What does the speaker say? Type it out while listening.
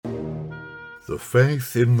The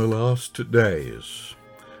Faith in the Last Days.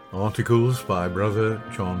 Articles by Brother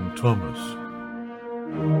John Thomas.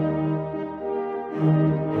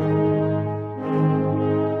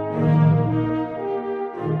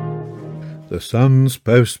 The Son's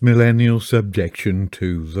post-millennial subjection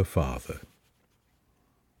to the Father.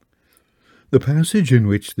 The passage in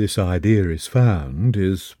which this idea is found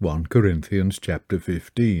is 1 Corinthians chapter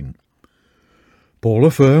 15. Paul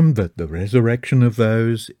affirmed that the resurrection of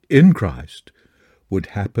those in Christ would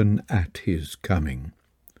happen at his coming.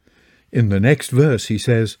 In the next verse he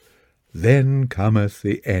says, "Then cometh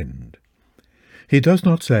the end." He does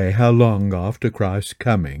not say how long after Christ's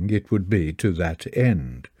coming it would be to that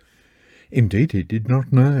end. Indeed, he did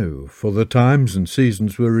not know, for the times and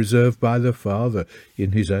seasons were reserved by the Father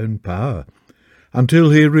in his own power,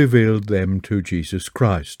 until he revealed them to Jesus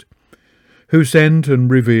Christ, who sent and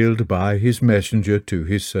revealed by his messenger to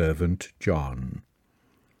his servant John.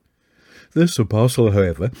 This apostle,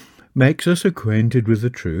 however, makes us acquainted with the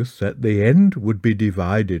truth that the end would be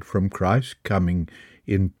divided from Christ's coming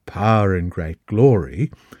in power and great glory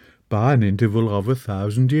by an interval of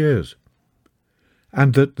 1,000 years,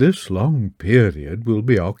 and that this long period will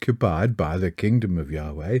be occupied by the kingdom of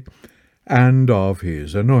Yahweh and of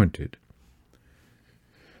his anointed.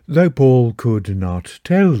 Though Paul could not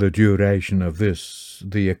tell the duration of this,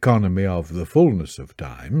 the economy of the fullness of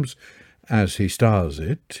times, as he styles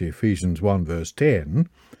it, Ephesians 1 verse 10,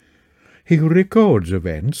 he records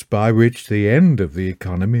events by which the end of the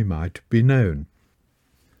economy might be known.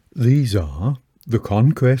 These are the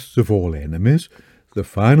conquests of all enemies, the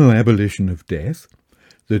final abolition of death,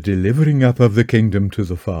 the delivering up of the kingdom to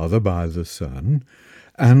the Father by the Son,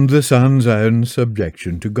 and the Son's own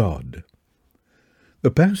subjection to God.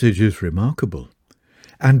 The passage is remarkable,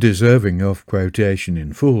 and deserving of quotation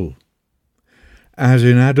in full. As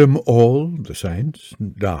in Adam all, the saints,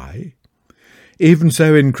 die, even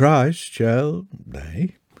so in Christ shall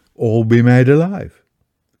they all be made alive.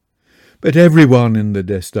 But every one in the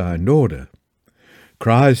destined order.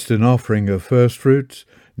 Christ an offering of firstfruits,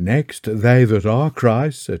 next they that are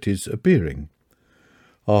Christ's at his appearing.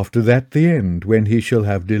 After that the end, when he shall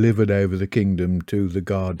have delivered over the kingdom to the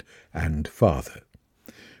God and Father,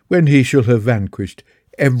 when he shall have vanquished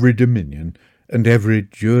every dominion and every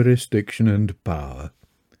jurisdiction and power.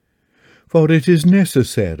 For it is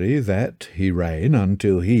necessary that he reign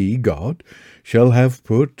until he, God, shall have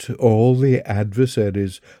put all the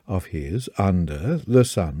adversaries of his under the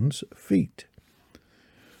Son's feet.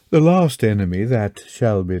 The last enemy that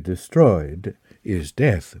shall be destroyed is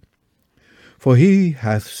death. For he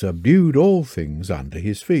hath subdued all things under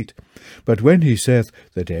his feet. But when he saith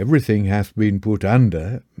that everything hath been put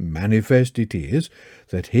under, manifest it is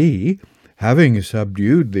that he, having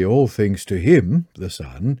subdued the all things to him, the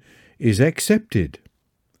Son, is accepted.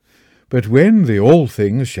 But when the all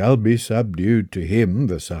things shall be subdued to him,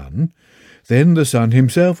 the Son, then the Son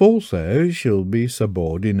himself also shall be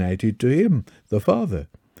subordinated to him, the Father,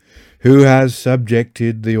 who has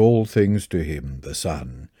subjected the all things to him, the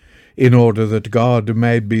Son, in order that God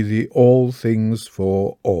may be the all things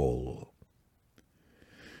for all.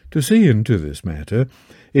 To see into this matter,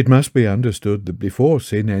 it must be understood that before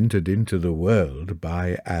sin entered into the world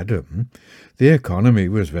by Adam, the economy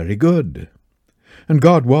was very good, and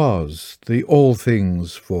God was the all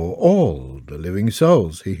things for all the living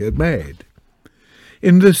souls he had made.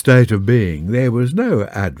 In this state of being there was no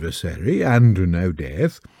adversary and no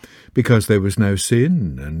death, because there was no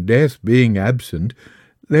sin, and death being absent,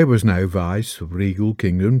 there was no vice-regal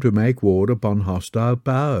kingdom to make war upon hostile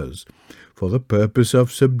powers, for the purpose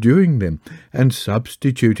of subduing them and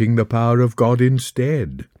substituting the power of God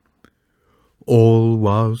instead. All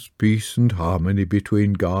was peace and harmony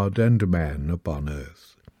between God and man upon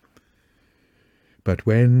earth. But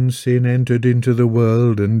when sin entered into the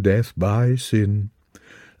world, and death by sin,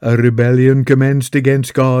 a rebellion commenced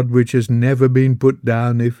against God which has never been put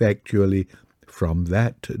down effectually from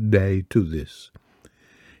that day to this.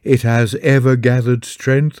 It has ever gathered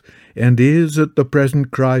strength, and is at the present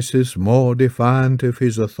crisis more defiant of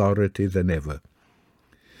his authority than ever.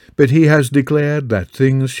 But he has declared that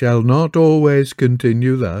things shall not always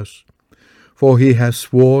continue thus, for he has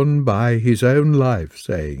sworn by his own life,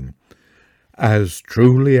 saying, "As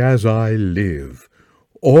truly as I live,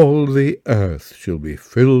 all the earth shall be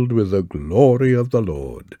filled with the glory of the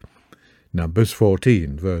Lord." Numbers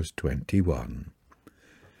 14, verse 21.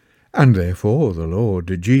 And therefore the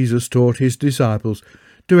Lord Jesus taught his disciples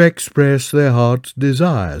to express their heart's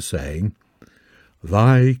desire, saying,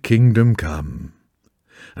 "Thy kingdom come,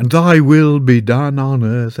 and thy will be done on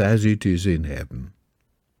earth as it is in heaven."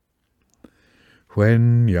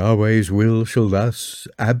 When Yahweh's will shall thus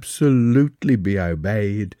absolutely be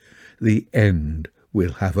obeyed, the end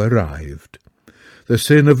will have arrived. The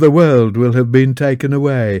sin of the world will have been taken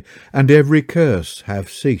away, and every curse have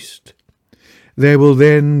ceased. There will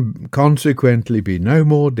then consequently be no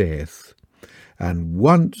more death, and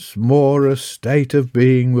once more a state of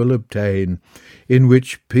being will obtain, in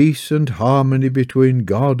which peace and harmony between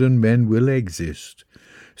God and men will exist,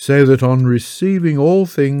 so that on receiving all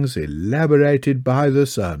things elaborated by the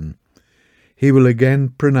Son, he will again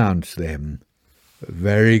pronounce them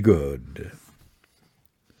very good.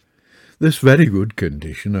 This very good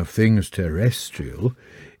condition of things terrestrial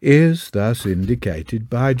is thus indicated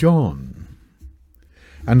by John.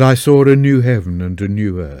 And I saw a new heaven and a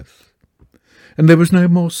new earth, and there was no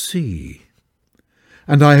more sea.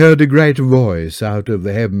 And I heard a great voice out of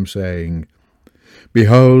the heaven saying,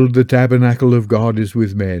 Behold, the tabernacle of God is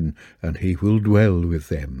with men, and he will dwell with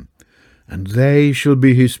them. And they shall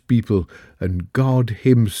be his people, and God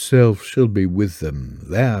himself shall be with them,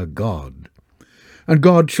 their God. And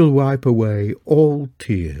God shall wipe away all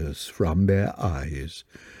tears from their eyes,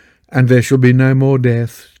 and there shall be no more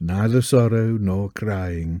death, neither sorrow nor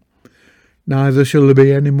crying, neither shall there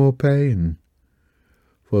be any more pain.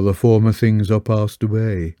 For the former things are passed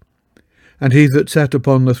away. And he that sat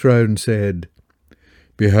upon the throne said,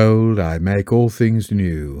 Behold, I make all things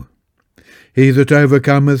new. He that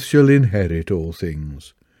overcometh shall inherit all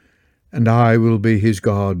things, and I will be his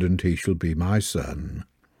God, and he shall be my son.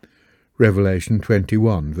 Revelation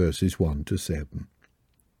 21, verses 1 to 7.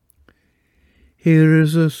 Here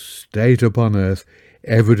is a state upon earth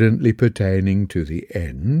evidently pertaining to the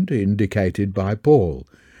end indicated by Paul,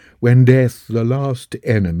 when death, the last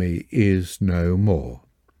enemy, is no more.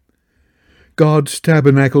 God's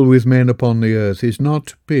tabernacle with men upon the earth is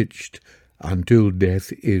not pitched until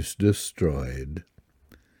death is destroyed.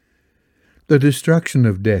 The destruction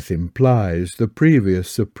of death implies the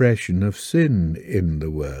previous suppression of sin in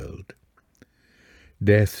the world.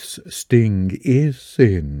 Death's sting is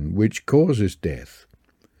sin, which causes death.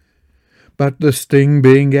 But the sting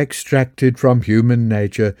being extracted from human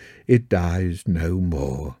nature, it dies no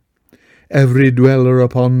more. Every dweller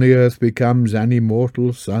upon the earth becomes an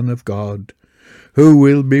immortal Son of God, who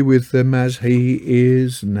will be with them as he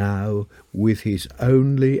is now with his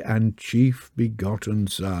only and chief begotten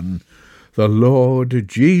Son, the Lord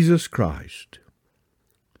Jesus Christ.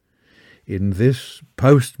 In this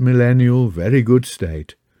post-millennial very good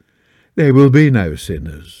state, there will be no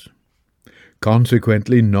sinners,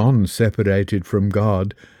 consequently none separated from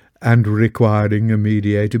God and requiring a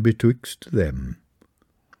mediator betwixt them.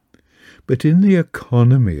 But in the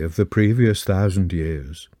economy of the previous 1,000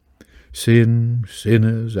 years, sin,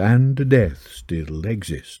 sinners, and death still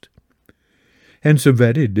exist. Hence a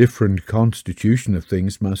very different constitution of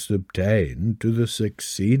things must obtain to the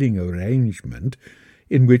succeeding arrangement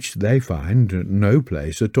in which they find no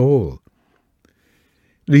place at all.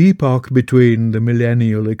 The epoch between the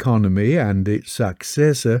millennial economy and its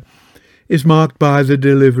successor is marked by the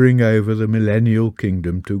delivering over the millennial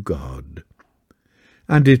kingdom to God,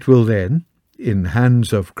 and it will then, in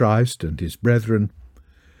hands of Christ and his brethren,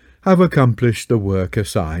 have accomplished the work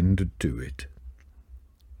assigned to it.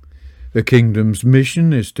 The kingdom's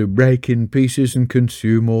mission is to break in pieces and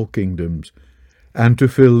consume all kingdoms, and to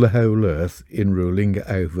fill the whole earth in ruling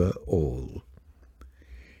over all.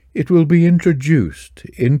 It will be introduced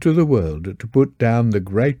into the world to put down the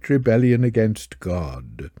great rebellion against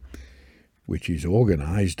God, which is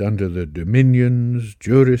organized under the dominions,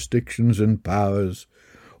 jurisdictions, and powers,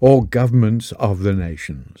 or governments of the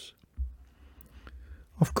nations.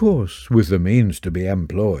 Of course, with the means to be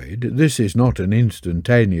employed, this is not an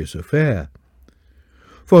instantaneous affair.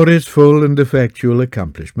 For its full and effectual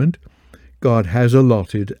accomplishment, God has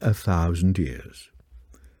allotted 1,000 years.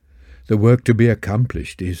 The work to be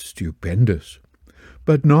accomplished is stupendous,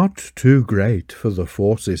 but not too great for the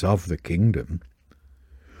forces of the kingdom.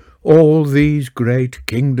 All these great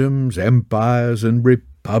kingdoms, empires, and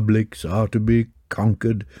republics are to be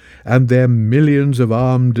conquered, and their millions of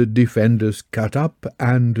armed defenders cut up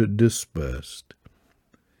and dispersed.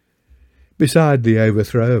 Beside the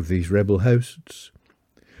overthrow of these rebel hosts,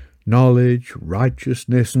 knowledge,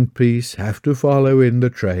 righteousness, and peace have to follow in the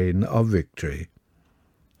train of victory.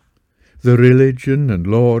 The religion and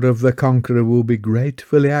law of the conqueror will be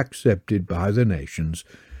gratefully accepted by the nations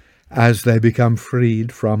as they become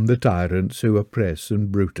freed from the tyrants who oppress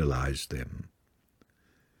and brutalize them.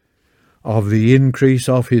 Of the increase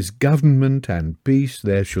of his government and peace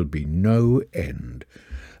there shall be no end,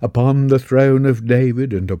 upon the throne of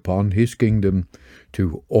David and upon his kingdom,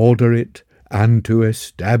 to order it and to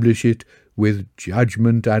establish it with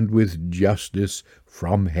judgment and with justice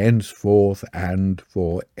from henceforth and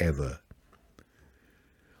for ever.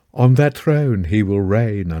 On that throne he will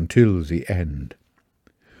reign until the end.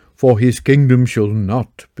 For his kingdom shall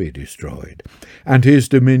not be destroyed, and his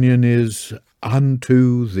dominion is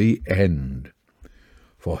unto the end.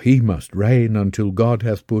 For he must reign until God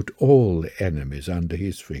hath put all enemies under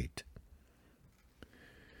his feet.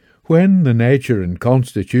 When the nature and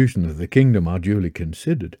constitution of the kingdom are duly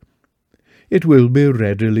considered, it will be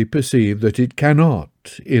readily perceived that it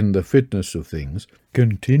cannot, in the fitness of things,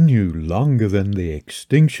 continue longer than the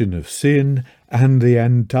extinction of sin and the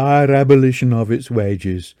entire abolition of its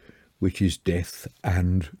wages, which is death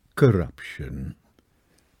and corruption.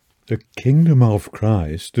 The kingdom of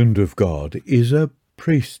Christ and of God is a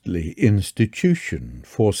priestly institution,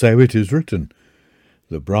 for so it is written,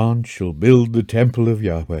 "The branch shall build the temple of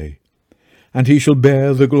Yahweh, and he shall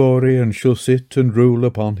bear the glory, and shall sit and rule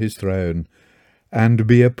upon his throne, and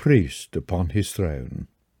be a priest upon his throne."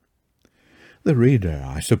 The reader,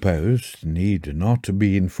 I suppose, need not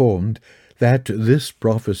be informed that this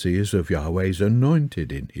prophecy is of Yahweh's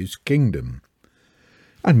anointed in his kingdom,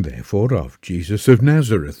 and therefore of Jesus of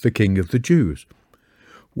Nazareth, the King of the Jews,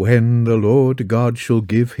 when the Lord God shall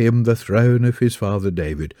give him the throne of his father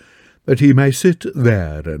David, that he may sit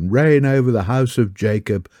there and reign over the house of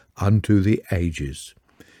Jacob unto the ages.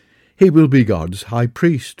 He will be God's high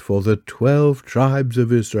priest for the 12 tribes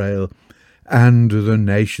of Israel and the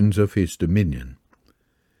nations of his dominion.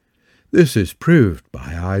 This is proved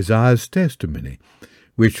by Isaiah's testimony,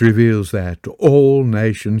 which reveals that all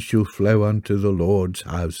nations shall flow unto the Lord's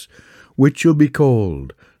house, which shall be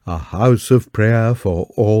called a house of prayer for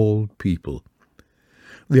all people,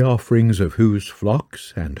 the offerings of whose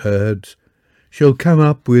flocks and herds shall come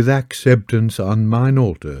up with acceptance on mine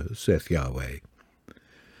altar, saith Yahweh.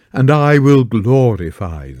 And I will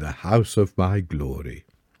glorify the house of my glory.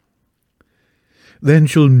 Then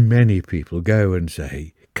shall many people go and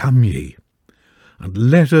say, Come ye, and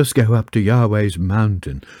let us go up to Yahweh's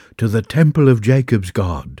mountain, to the temple of Jacob's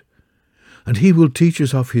God. And he will teach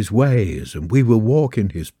us of his ways, and we will walk in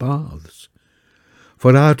his paths.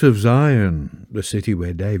 For out of Zion, the city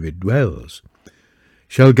where David dwells,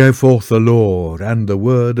 shall go forth the law and the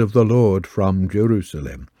word of the Lord from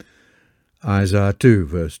Jerusalem. Isaiah 2,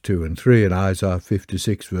 verse 2 and 3, and Isaiah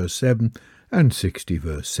 56, verse 7, and 60,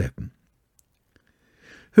 verse 7.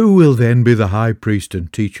 Who will then be the high priest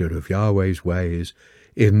and teacher of Yahweh's ways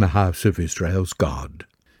in the house of Israel's God?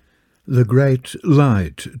 The great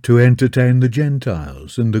light to entertain the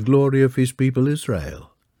Gentiles in the glory of his people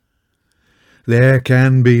Israel. There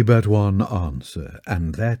can be but one answer,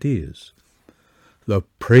 and that is, the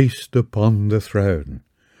priest upon the throne,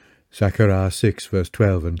 Zechariah 6, verse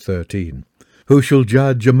 12 and 13, who shall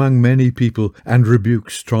judge among many people and rebuke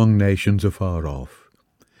strong nations afar off,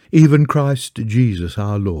 even Christ Jesus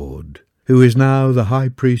our Lord, who is now the high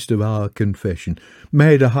priest of our confession,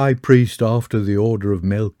 made a high priest after the order of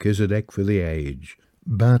Melchizedek for the age,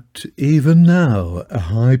 but even now a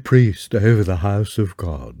high priest over the house of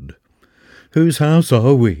God. Whose house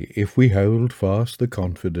are we, if we hold fast the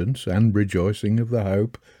confidence and rejoicing of the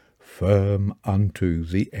hope firm unto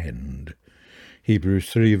the end? Hebrews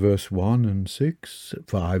 3, verse 1 and 6,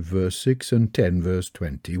 5, verse 6, and 10, verse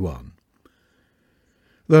 21.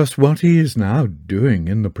 Thus what he is now doing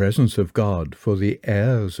in the presence of God for the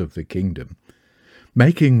heirs of the kingdom,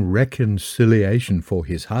 making reconciliation for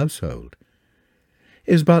his household,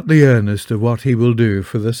 is but the earnest of what he will do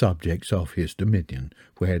for the subjects of his dominion,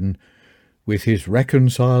 when, with his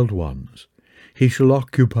reconciled ones, he shall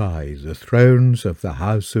occupy the thrones of the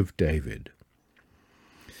house of David.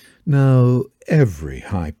 Now every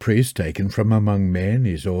high priest taken from among men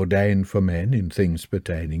is ordained for men in things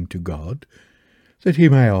pertaining to God, that he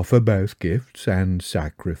may offer both gifts and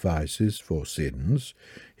sacrifices for sins.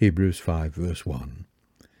 Hebrews 5, verse 1.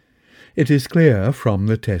 It is clear from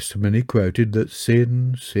the testimony quoted that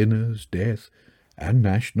sin, sinners, death, and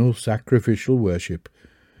national sacrificial worship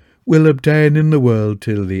will obtain in the world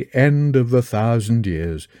till the end of the 1,000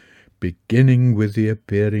 years, beginning with the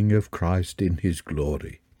appearing of Christ in his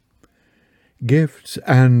glory. Gifts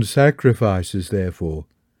and sacrifices, therefore,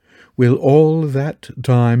 will all that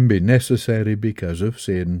time be necessary because of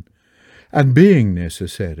sin, and being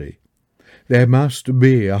necessary, there must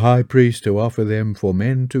be a high priest to offer them for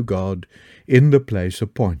men to God in the place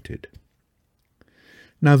appointed.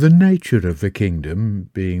 Now the nature of the kingdom,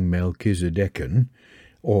 being Melchizedecan,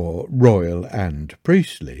 or royal and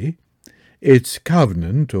priestly, its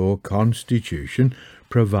covenant or constitution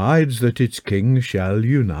provides that its king shall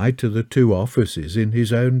unite the two offices in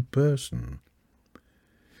his own person.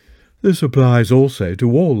 This applies also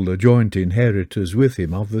to all the joint inheritors with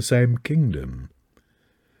him of the same kingdom.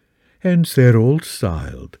 Hence they are all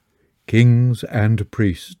styled kings and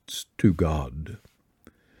priests to God.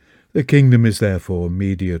 The kingdom is therefore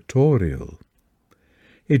mediatorial.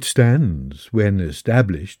 It stands, when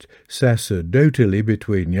established, sacerdotally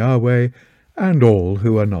between Yahweh and all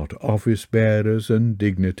who are not office-bearers and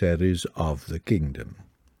dignitaries of the kingdom.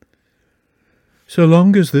 So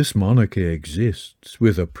long as this monarchy exists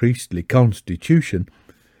with a priestly constitution,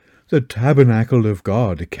 the tabernacle of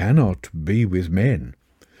God cannot be with men,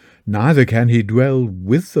 neither can he dwell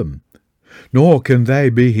with them, nor can they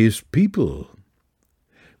be his people.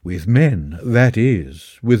 With men, that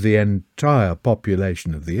is, with the entire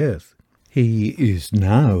population of the earth. He is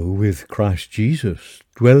now with Christ Jesus,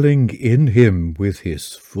 dwelling in him with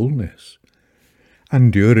his fullness.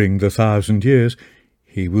 And during the 1,000 years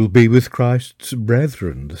he will be with Christ's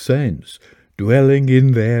brethren, the saints, dwelling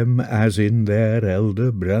in them as in their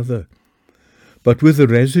elder brother. But with the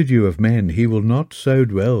residue of men he will not so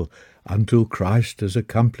dwell until Christ has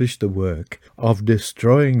accomplished the work of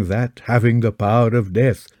destroying that having the power of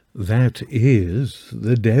death, that is,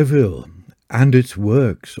 the devil, and its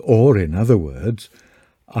works, or, in other words,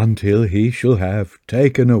 until he shall have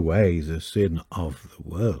taken away the sin of the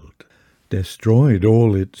world, destroyed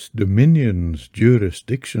all its dominions,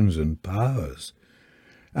 jurisdictions, and powers,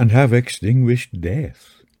 and have extinguished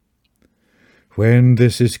death. When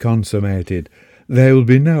this is consummated, there will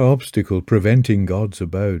be no obstacle preventing God's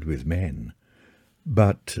abode with men,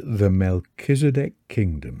 but the Melchizedek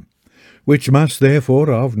kingdom, which must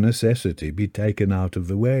therefore of necessity be taken out of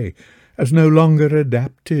the way, as no longer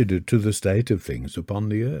adapted to the state of things upon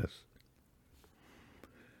the earth.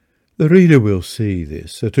 The reader will see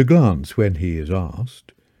this at a glance when he is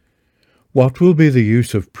asked, what will be the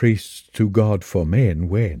use of priests to God for men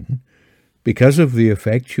when, because of the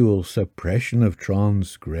effectual suppression of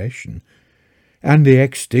transgression, and the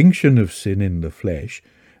extinction of sin in the flesh,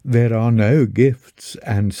 there are no gifts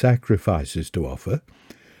and sacrifices to offer,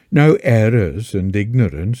 no errors and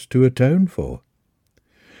ignorance to atone for.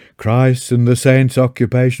 Christ's and the saints'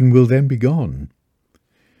 occupation will then be gone.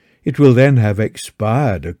 It will then have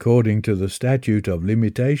expired according to the statute of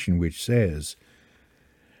limitation which says,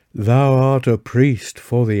 "Thou art a priest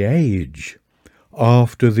for the age,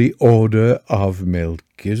 after the order of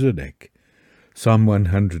Melchizedek." Psalm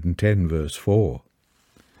 110, verse 4.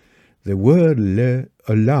 The word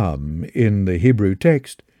le'olam in the Hebrew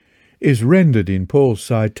text is rendered in Paul's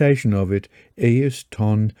citation of it eis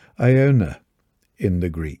ton aiona in the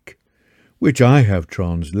Greek, which I have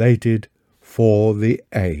translated for the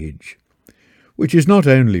age, which is not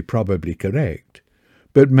only probably correct,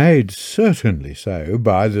 but made certainly so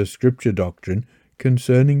by the Scripture doctrine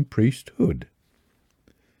concerning priesthood.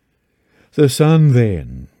 The Son,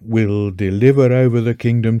 then, will deliver over the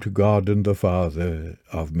kingdom to God and the Father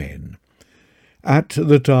of men. At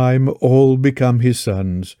the time all become his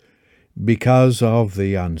sons, because of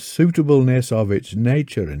the unsuitableness of its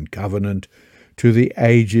nature and covenant to the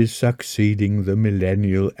ages succeeding the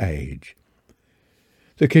millennial age.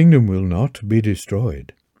 The kingdom will not be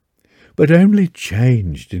destroyed, but only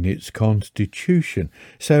changed in its constitution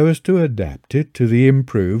so as to adapt it to the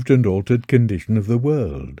improved and altered condition of the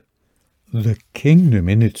world. The kingdom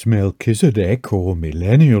in its Melchizedek or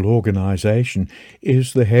millennial organization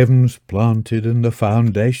is the heavens planted and the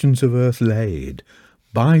foundations of earth laid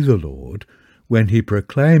by the Lord when he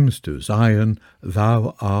proclaims to Zion,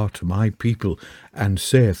 "Thou art my people," and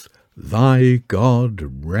saith, "Thy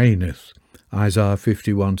God reigneth." Isaiah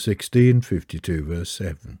 51:16, 52 verse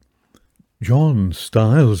 7. John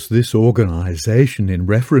styles this organization in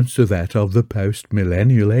reference to that of the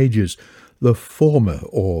post-millennial ages, the former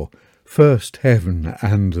or first heaven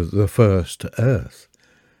and the first earth.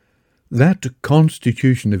 That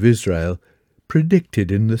constitution of Israel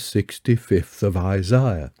predicted in the 65th of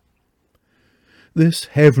Isaiah. This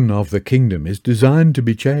heaven of the kingdom is designed to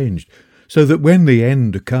be changed, so that when the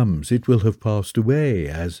end comes it will have passed away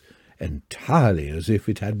as entirely as if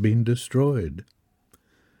it had been destroyed.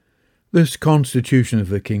 This constitution of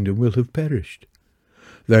the kingdom will have perished,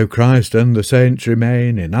 though Christ and the saints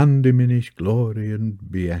remain in undiminished glory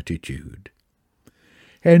and beatitude.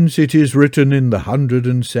 Hence it is written in the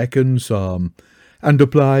 102nd Psalm, and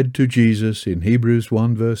applied to Jesus in Hebrews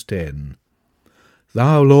 1 verse 10,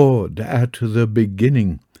 "Thou, Lord, at the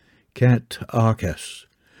beginning, ket arches,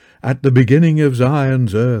 at the beginning of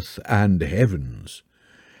Zion's earth and heavens,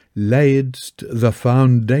 laidst the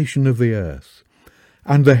foundation of the earth,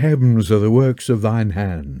 and the heavens are the works of thine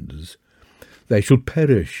hands. They shall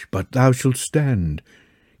perish, but thou shalt stand.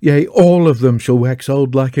 Yea, all of them shall wax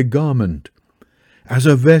old like a garment, As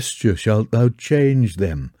a vesture shalt thou change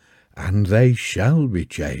them, and they shall be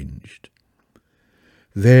changed.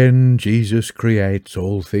 Then Jesus creates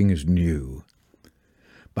all things new.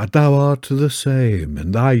 But thou art the same,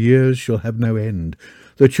 and thy years shall have no end.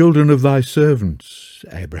 The children of thy servants,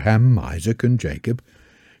 Abraham, Isaac, and Jacob,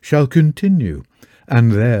 shall continue,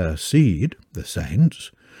 and their seed, the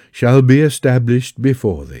saints, shall be established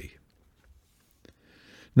before thee.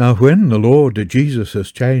 Now when the Lord Jesus has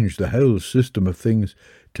changed the whole system of things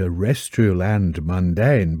terrestrial and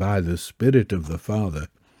mundane by the Spirit of the Father,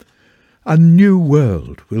 a new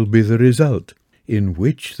world will be the result, in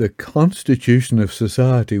which the constitution of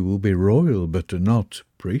society will be royal but not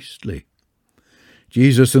priestly.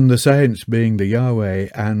 Jesus and the saints being the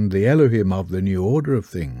Yahweh and the Elohim of the new order of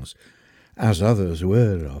things, as others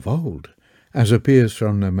were of old, as appears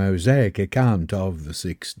from the Mosaic account of the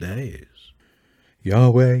 6 days.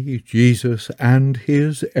 Yahweh, Jesus, and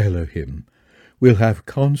his Elohim will have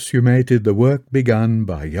consummated the work begun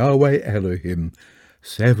by Yahweh Elohim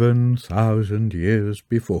 7,000 years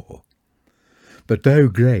before. But though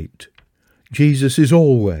great, Jesus is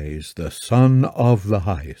always the Son of the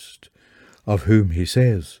Highest, of whom he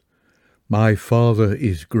says, "My Father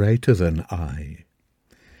is greater than I."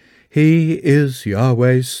 He is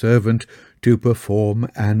Yahweh's servant to perform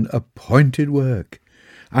an appointed work,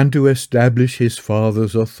 and to establish his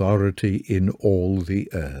Father's authority in all the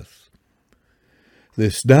earth.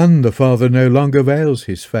 This done, the Father no longer veils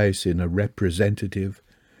his face in a representative,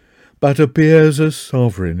 but appears as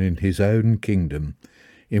sovereign in his own kingdom,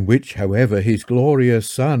 in which, however, his glorious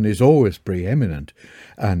Son is always preeminent,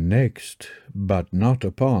 and next, but not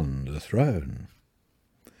upon, the throne.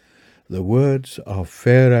 The words of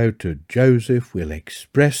Pharaoh to Joseph will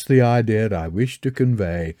express the idea I wish to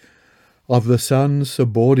convey of the Son's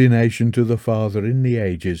subordination to the Father in the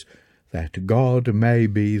ages, that God may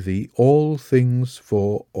be the all things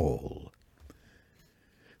for all.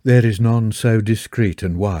 There is none so discreet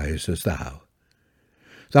and wise as thou.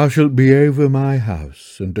 Thou shalt be over my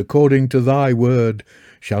house, and according to thy word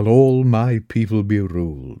shall all my people be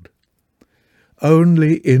ruled.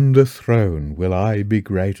 Only in the throne will I be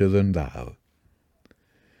greater than thou.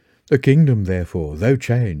 The kingdom, therefore, though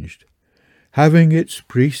changed, having its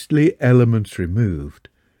priestly elements removed,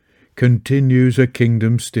 continues a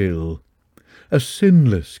kingdom still, a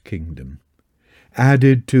sinless kingdom,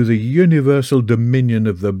 added to the universal dominion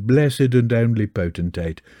of the blessed and only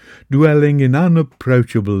potentate, dwelling in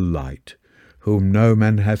unapproachable light, whom no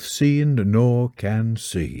man hath seen nor can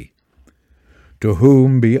see, to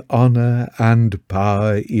whom be honour and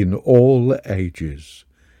power in all ages.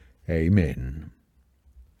 Amen.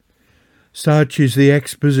 Such is the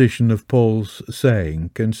exposition of Paul's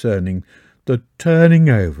saying concerning the turning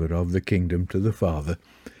over of the kingdom to the Father,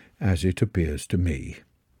 as it appears to me.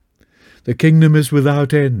 The kingdom is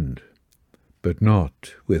without end, but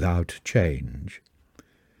not without change.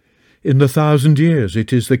 In the 1,000 years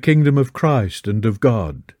it is the kingdom of Christ and of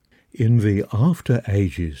God. In the after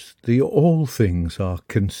ages the all things are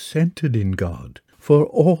consented in God for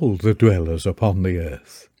all the dwellers upon the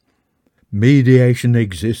earth. Mediation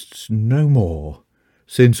exists no more,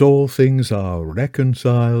 since all things are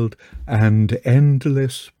reconciled and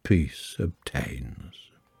endless peace obtains.